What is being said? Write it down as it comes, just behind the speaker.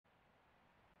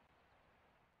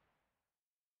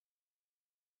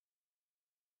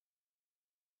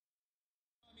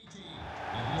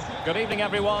Good evening,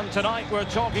 everyone. Tonight we're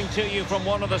talking to you from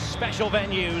one of the special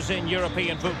venues in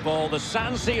European football, the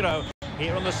San Siro,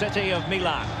 here in the city of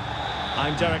Milan.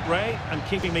 I'm Derek Ray, and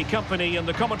keeping me company in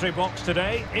the commentary box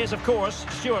today is, of course,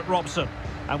 Stuart Robson.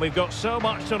 And we've got so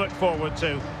much to look forward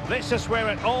to. This is where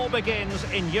it all begins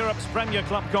in Europe's Premier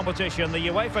Club competition, the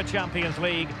UEFA Champions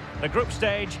League, the group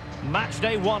stage, match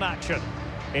day 1 action.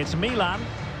 It's Milan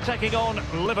taking on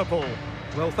Liverpool.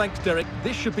 Well, thanks, Derek.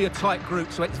 This should be a tight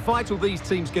group, so it's vital these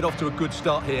teams get off to a good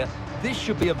start here. This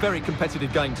should be a very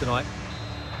competitive game tonight.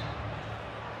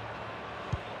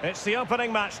 It's the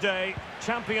opening match day.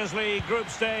 Champions League group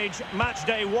stage, match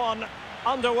day 1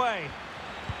 underway.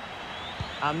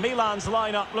 And Milan's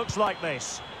lineup looks like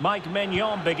this. Mike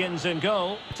Maignan begins in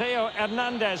goal. Theo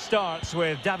Hernandez starts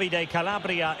with Davide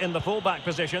Calabria in the fullback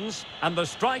positions. And the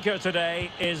striker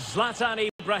today is Zlatan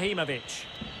Ibrahimovic.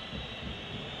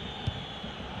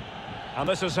 And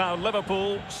this is how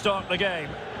Liverpool start the game.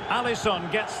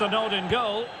 Alisson gets the nod in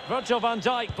goal. Virgil van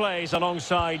Dijk plays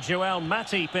alongside Joel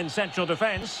Matip in central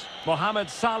defence. Mohamed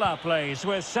Salah plays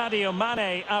with Sadio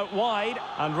Mane out wide.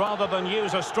 And rather than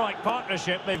use a strike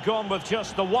partnership, they've gone with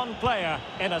just the one player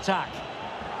in attack.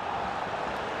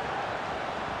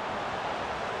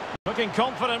 Looking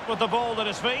confident with the ball at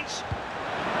his feet.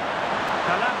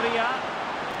 Calabria.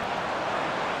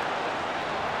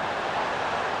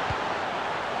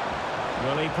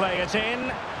 Will he play it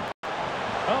in?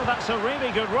 Oh, that's a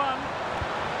really good run.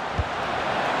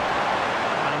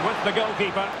 And with the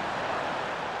goalkeeper.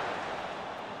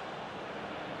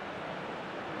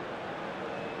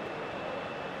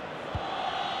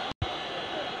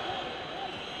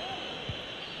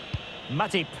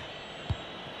 Matip.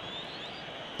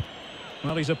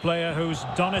 Well, he's a player who's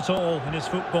done it all in his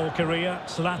football career,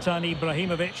 Zlatan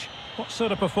Ibrahimovic. What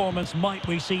sort of performance might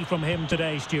we see from him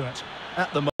today, Stuart?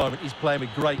 At the moment, he's playing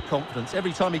with great confidence.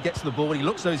 Every time he gets the ball, he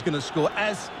looks though he's going to score,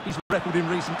 as his record in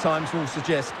recent times will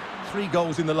suggest. 3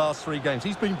 goals in the last 3 games.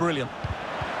 He's been brilliant.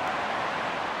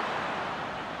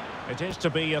 It is to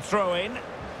be a throw-in.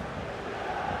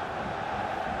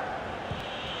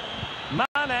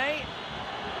 Mane.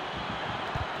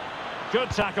 Good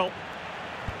tackle.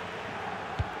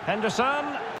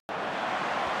 Henderson.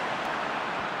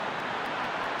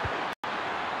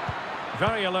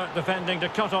 Very alert defending to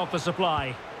cut off the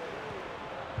supply.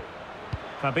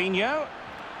 Fabinho.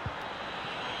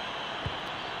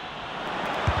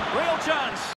 Real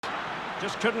chance.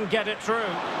 Just couldn't get it through.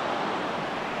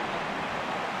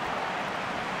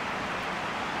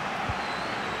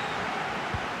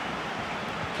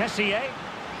 Kessié.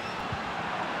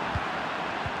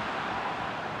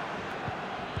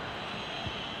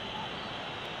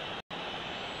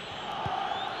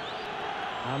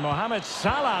 And Mohamed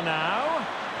Salah now.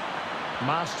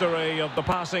 Mastery of the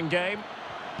passing game.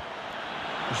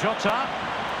 Jota.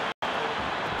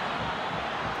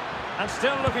 And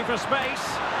still looking for space.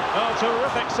 Oh,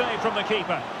 terrific save from the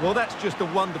keeper. Well, that's just a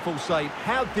wonderful save.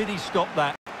 How did he stop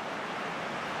that?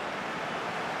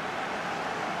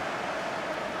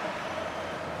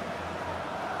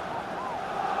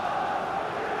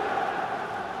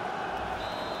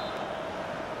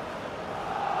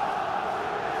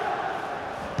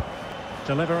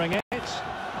 Delivering it.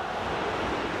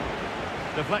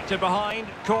 Deflected behind.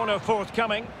 Corner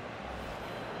forthcoming.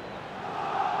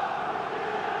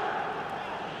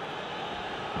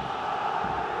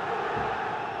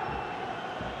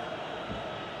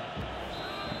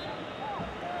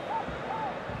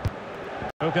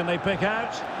 Who can they pick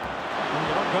out? And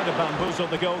they're not going to bamboozle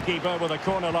the goalkeeper with a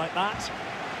corner like that.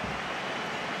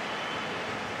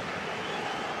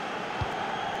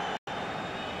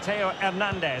 Theo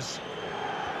Hernandez.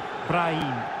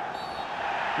 Brahim.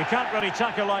 You can't really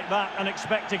tackle like that and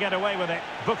expect to get away with it.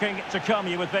 Booking to come,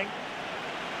 you would think.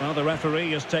 Well, the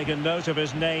referee has taken note of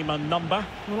his name and number.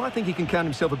 Well, I think he can count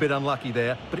himself a bit unlucky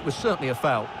there, but it was certainly a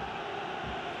foul.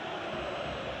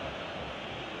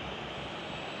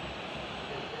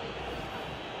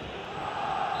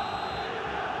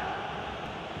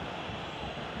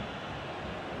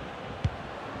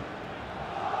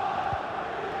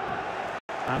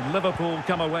 And Liverpool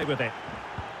come away with it.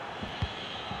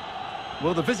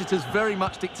 Well, the visitors very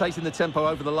much dictating the tempo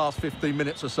over the last 15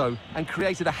 minutes or so and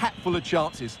created a hatful of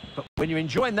chances. But when you're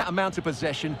enjoying that amount of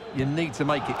possession, you need to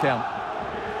make it count.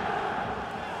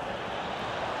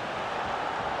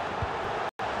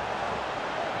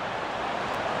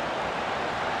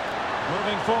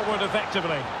 Moving forward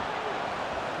effectively.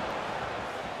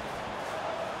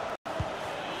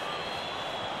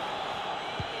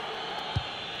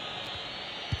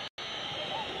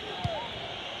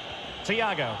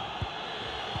 Thiago.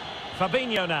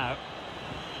 Fabinho now.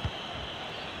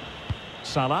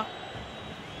 Salah.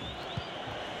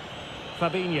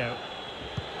 Fabinho.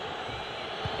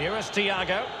 Here is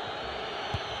Thiago.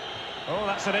 Oh,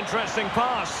 that's an interesting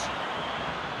pass.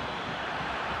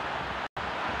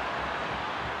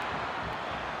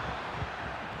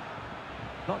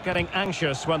 Not getting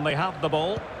anxious when they have the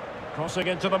ball. Crossing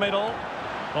into the middle.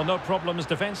 Well, no problems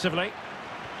defensively.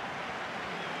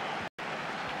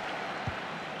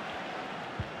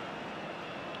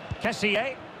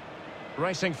 Kessié.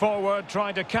 Racing forward,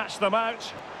 trying to catch them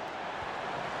out.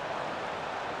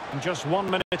 Just 1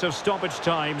 minute of stoppage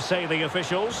time, say the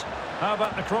officials. How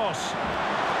about the cross?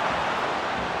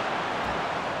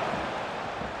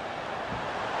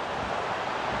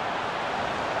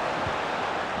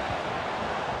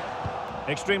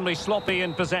 Extremely sloppy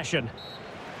in possession.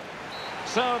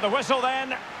 So the whistle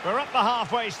then. We're at the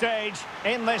halfway stage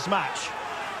in this match.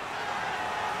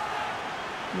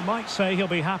 You might say he'll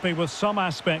be happy with some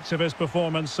aspects of his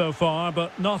performance so far,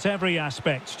 but not every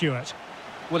aspect, Stuart.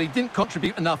 Well, he didn't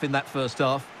contribute enough in that first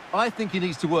half. I think he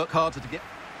needs to work harder to get...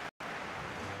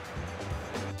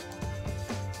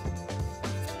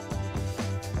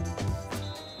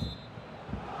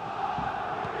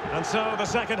 And so the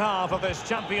second half of this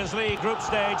Champions League group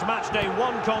stage matchday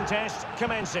 1 contest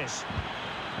commences.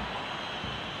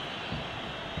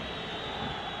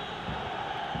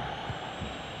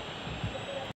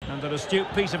 And an astute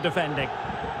piece of defending.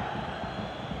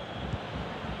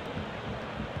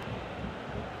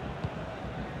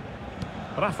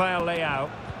 Rafael Leao.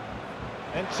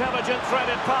 Intelligent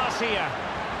threaded pass here.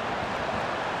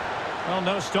 Well,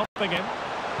 no stopping him.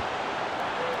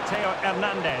 Theo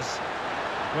Hernandez.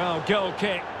 Well, goal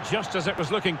kick, just as it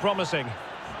was looking promising.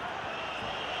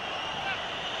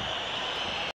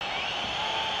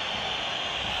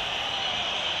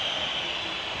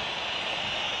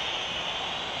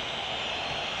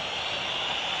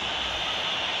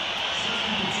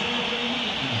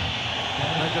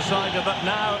 They've decided that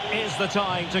now is the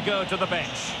time to go to the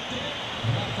bench.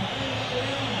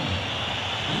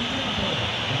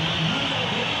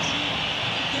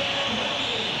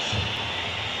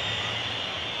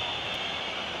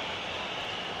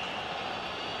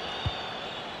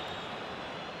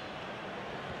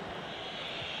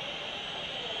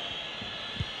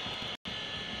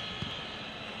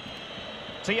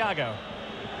 Thiago.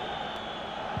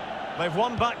 They've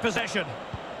won back possession.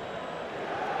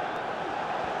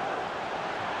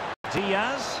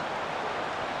 Diaz.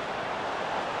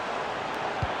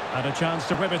 Had a chance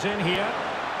to whip it in here.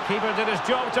 Keeper did his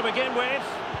job to begin with.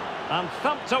 And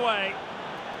thumped away.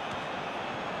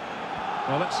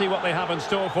 Well, let's see what they have in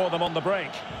store for them on the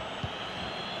break.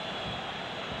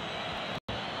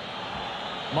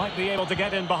 Might be able to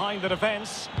get in behind the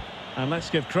defence. And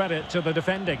let's give credit to the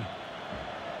defending.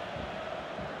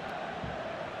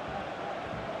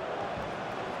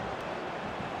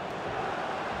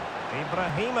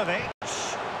 Ibrahimovic.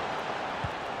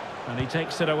 And he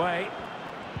takes it away.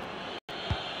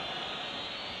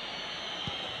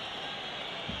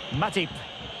 Matip.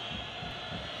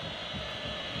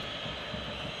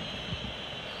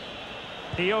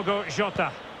 Diogo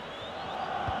Jota.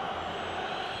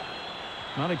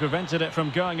 Well, he prevented it from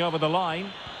going over the line.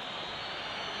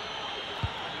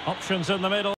 Options in the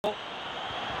middle.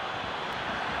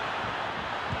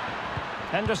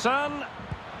 Henderson.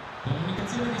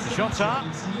 Jota.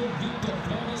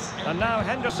 And now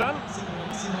Henderson.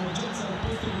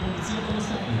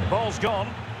 Ball's gone.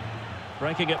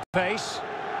 Breaking at pace.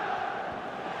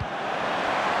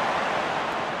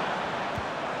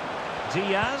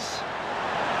 Diaz.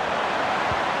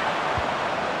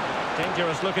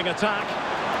 Dangerous looking attack.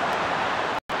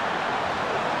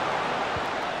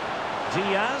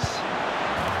 Diaz.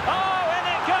 Oh, in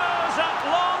it goes at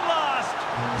long last.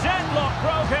 Deadlock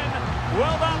broken.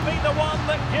 Will that be the one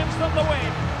that gives them the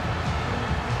win?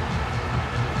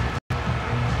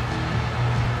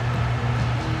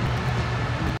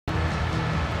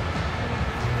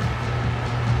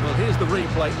 Well, here's the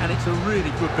replay, and it's a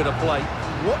really good bit of play.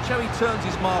 Watch how he turns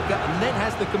his marker and then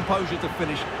has the composure to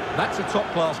finish. That's a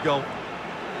top-class goal.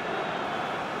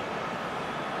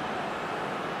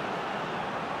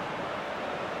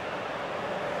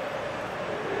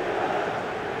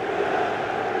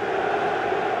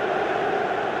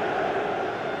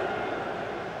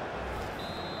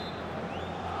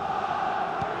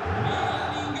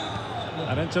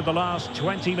 And into the last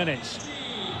 20 minutes.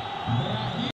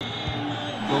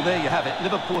 Well, there you have it.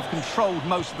 Liverpool have controlled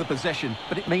most of the possession,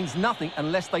 but it means nothing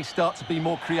unless they start to be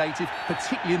more creative,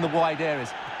 particularly in the wide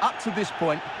areas. Up to this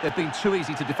point, they've been too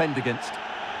easy to defend against.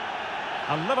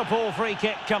 A Liverpool free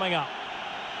kick coming up.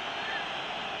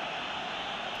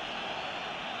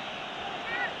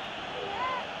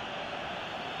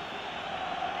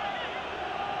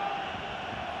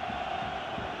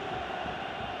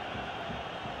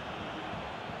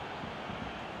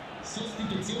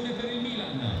 Sostituzione per il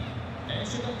Milan.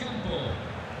 Esce dal campo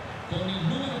con il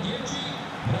numero 10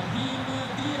 Brahim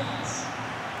Diaz.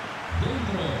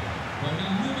 Dentro con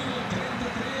il numero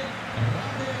 33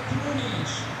 Rade Krunic.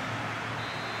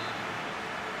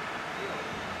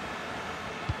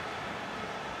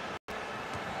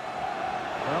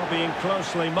 Well, being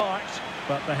closely marked,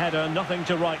 but the header nothing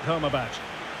to write home about.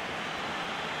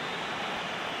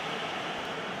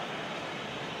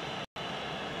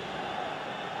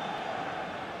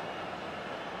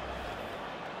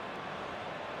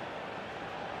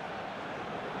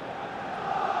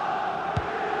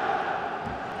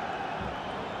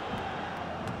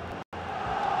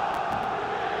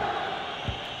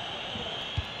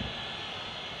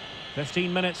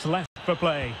 "15 minutes left for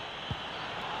play.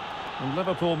 And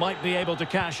Liverpool might be able to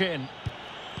cash in.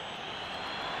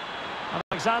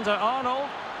 Alexander-Arnold.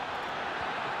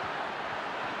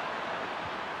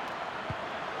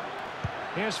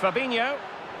 Here's Fabinho.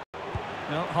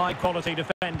 No, high-quality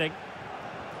defending.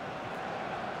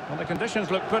 Well, the conditions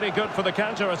look pretty good for the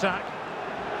counter-attack.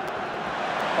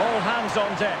 All hands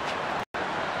on deck.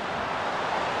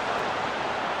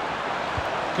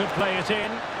 Could play it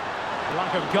in.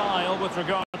 Lack of guile with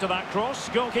regard to that cross.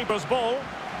 Goalkeeper's ball.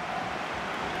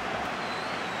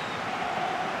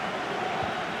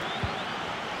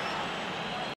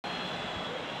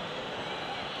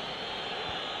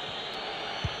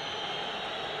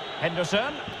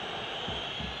 Henderson.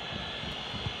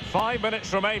 5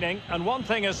 minutes remaining, and one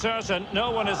thing is certain, no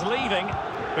one is leaving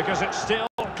because it's still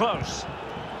close.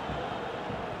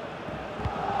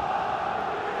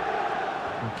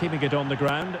 And keeping it on the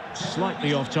ground,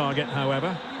 slightly off target,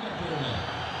 however.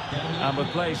 And with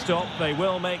play stopped, they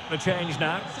will make the change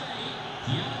now.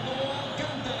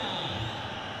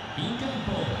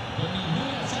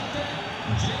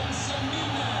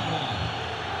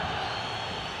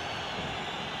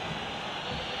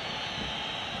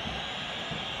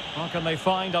 Or can they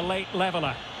find a late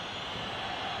leveller?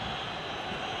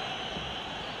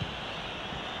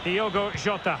 Diogo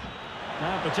Jota.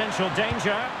 Now potential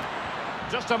danger.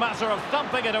 Just a matter of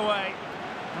thumping it away.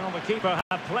 Well, the keeper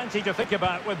had plenty to think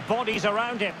about with bodies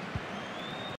around him.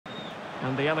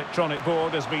 And the electronic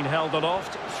board has been held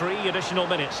aloft. 3 additional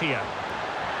minutes here.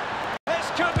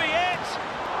 This could be it!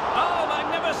 Oh,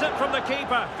 magnificent from the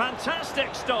keeper.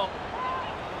 Fantastic stop.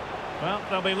 Well,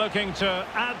 they'll be looking to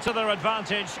add to their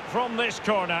advantage from this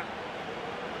corner.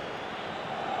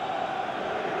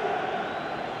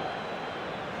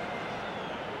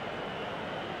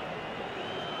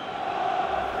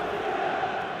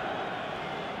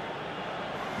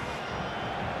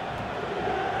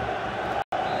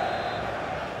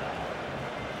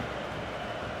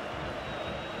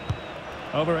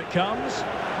 Over it comes.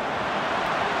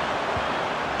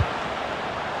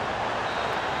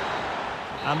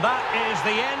 And that is the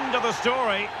end of the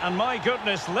story. And my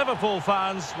goodness, Liverpool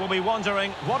fans will be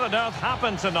wondering what on earth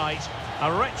happened tonight.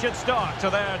 A wretched start to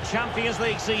their Champions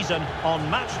League season on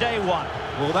match day 1.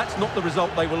 Well, that's not the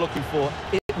result they were looking for.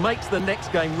 It makes the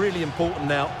next game really important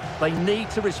now. They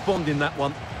need to respond in that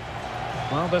one.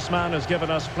 Well, this man has given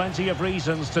us plenty of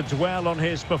reasons to dwell on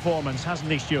his performance,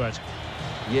 hasn't he, Stuart?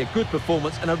 Yeah, good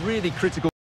performance and a really critical